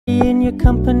your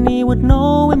company with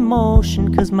no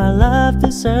emotion, 'cause my love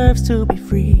deserves to be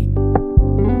free.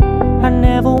 I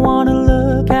never wanna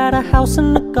look at a house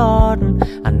in the garden,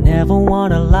 I never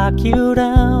wanna lock you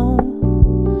down.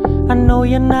 I know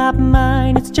you're not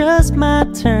mine, it's just my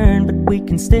turn, but we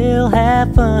can still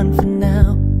have fun for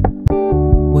now.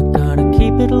 We're gonna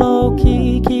keep it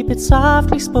low-key, keep it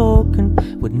softly spoken,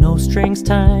 with no strings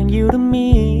tying you to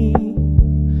me.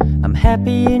 I'm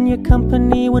happy in your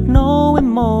company with no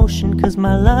emotion, 'cause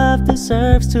my love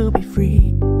deserves to be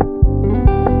free.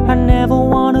 I never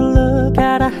wanna look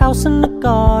at a house in the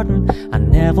garden, I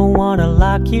never wanna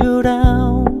lock you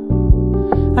down.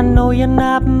 I know you're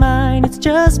not mine, it's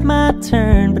just my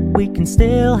turn, but we can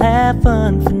still have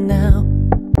fun for now.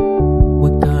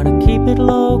 We're gonna keep it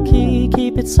low-key,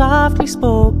 keep it softly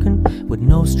spoken, with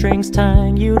no strings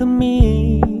tying you to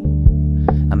me.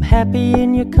 I'm happy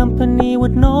in your company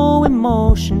with no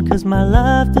emotion, 'cause my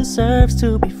love deserves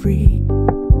to be free.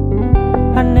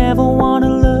 I never wanna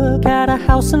look at a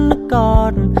house in the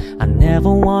garden, I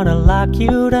never wanna lock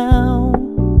you down.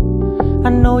 I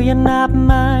know you're not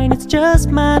mine, it's just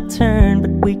my turn,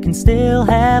 but we can still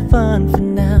have fun for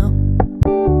now.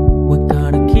 We're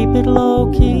gonna keep it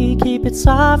low-key, keep it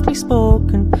softly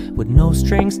spoken, with no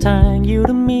strings tying you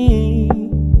to me.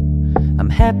 I'm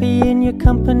happy in your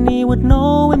company with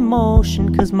no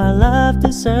emotion, 'cause my love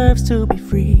deserves to be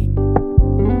free.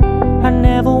 I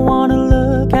never wanna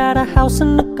look at a house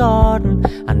in the garden,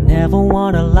 I never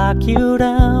wanna lock you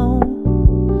down.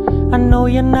 I know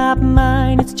you're not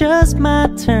mine, it's just my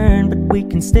turn, but we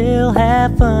can still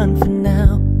have fun for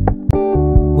now.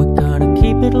 We're gonna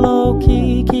keep it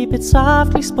low-key, keep it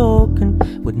softly spoken,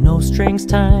 with no strings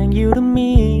tying you to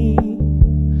me.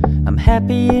 I'm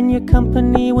happy in your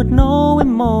company with no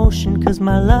emotion, 'cause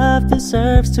my love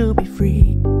deserves to be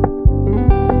free.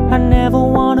 I never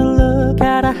wanna look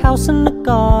at a house in the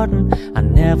garden, I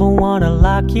never wanna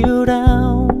lock you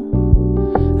down.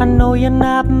 I know you're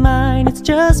not mine, it's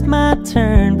just my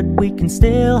turn, but we can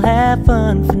still have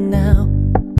fun for now.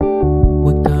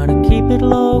 We're gonna keep it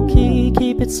low-key,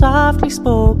 keep it softly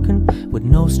spoken, with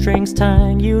no strings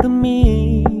tying you to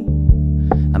me.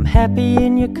 I'm happy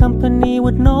in your company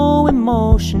with no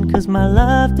emotion, 'cause my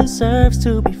love deserves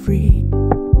to be free.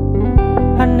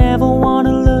 I never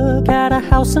wanna look at a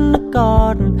house in the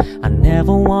garden, I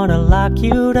never wanna lock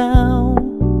you down.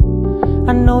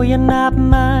 I know you're not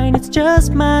mine, it's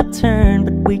just my turn,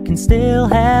 but we can still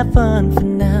have fun for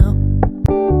now.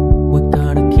 We're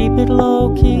gonna keep it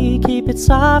low-key, keep it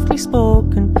softly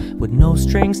spoken, with no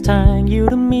strings tying you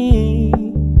to me.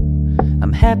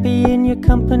 I'm happy in your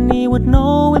company with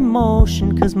no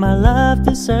emotion, 'cause my love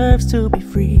deserves to be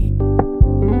free.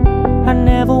 I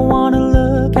never wanna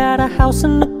look at a house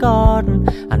in the garden,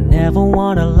 I never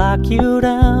wanna lock you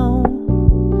down.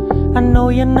 I know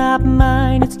you're not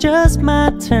mine, it's just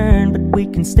my turn, but we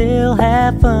can still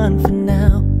have fun for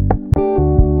now.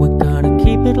 We're gonna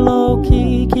keep it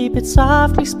low-key, keep it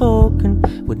softly spoken,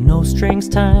 with no strings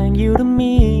tying you to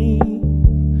me.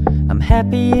 I'm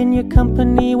happy in your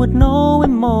company with no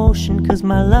emotion, 'cause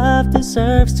my love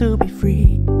deserves to be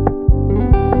free.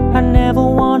 I never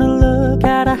wanna look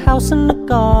at a house in the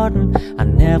garden, I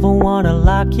never wanna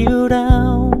lock you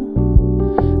down.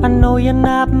 I know you're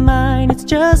not mine, it's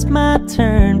just my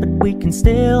turn, but we can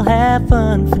still have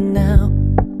fun for now.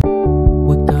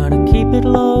 We're gonna keep it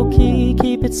low-key,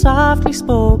 keep it softly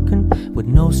spoken, with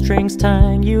no strings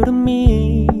tying you to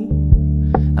me.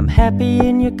 I'm happy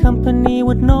in your company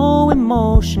with no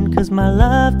emotion, 'cause my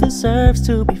love deserves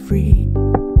to be free.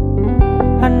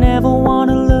 I never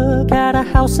wanna look at a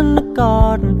house in the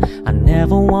garden, I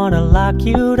never wanna lock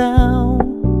you down.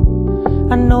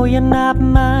 I know you're not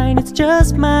mine, it's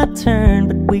just my turn,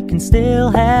 but we can still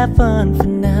have fun for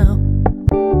now.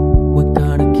 We're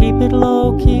gonna keep it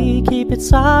low-key, keep it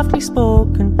softly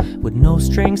spoken, with no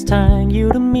strings tying you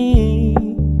to me.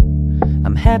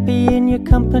 I'm happy in your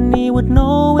company with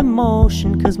no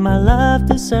emotion, 'cause my love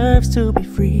deserves to be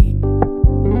free.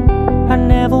 I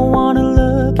never wanna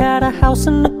look at a house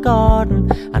in the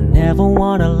garden, I never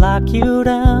wanna lock you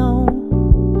down.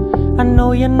 I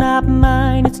know you're not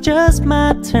mine, it's just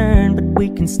my turn, but we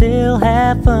can still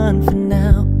have fun for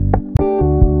now.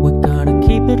 We're gonna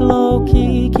keep it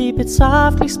low-key, keep it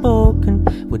softly spoken,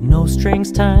 with no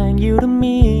strings tying you to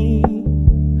me.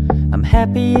 I'm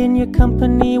happy in your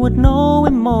company with no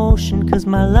emotion, 'cause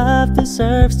my love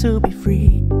deserves to be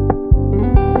free.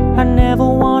 I never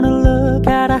wanna look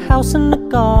at a house in the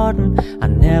garden, I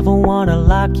never wanna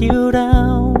lock you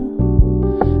down.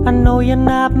 I know you're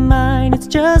not mine, it's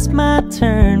just my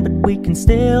turn, but we can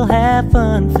still have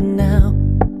fun for now.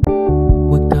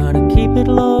 We're gonna keep it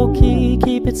low-key,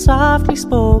 keep it softly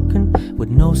spoken, with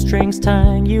no strings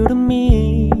tying you to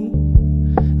me.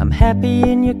 I'm happy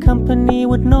in your company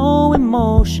with no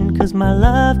emotion, 'cause my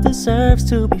love deserves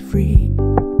to be free.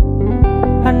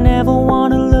 I never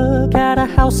wanna look at a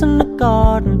house in the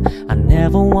garden, I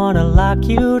never wanna lock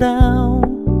you down.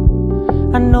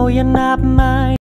 I know you're not mine.